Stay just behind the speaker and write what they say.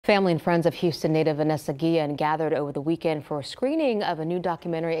Family and friends of Houston native Vanessa Guillen gathered over the weekend for a screening of a new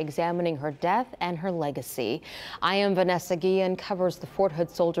documentary examining her death and her legacy. Am Vanessa Guillen covers the Fort Hood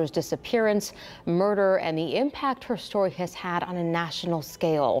soldier's disappearance, murder, and the impact her story has had on a national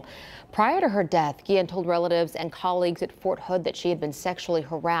scale. Prior to her death, Guillen told relatives and colleagues at Fort Hood that she had been sexually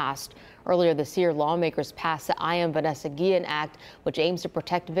harassed. Earlier this year, lawmakers passed the Am Vanessa Guillen Act, which aims to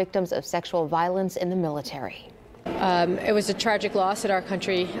protect victims of sexual violence in the military. It was a tragic loss that our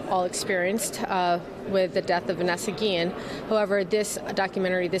country all experienced with the death of Vanessa Guillen. However, this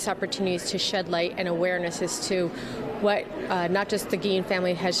documentary, this opportunity is to shed light and awareness as to what not just the Guillen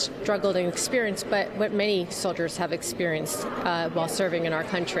family has struggled and experienced, but what many soldiers have experienced while serving in our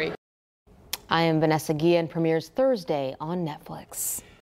country. Am Vanessa Guillen premieres Thursday on Netflix.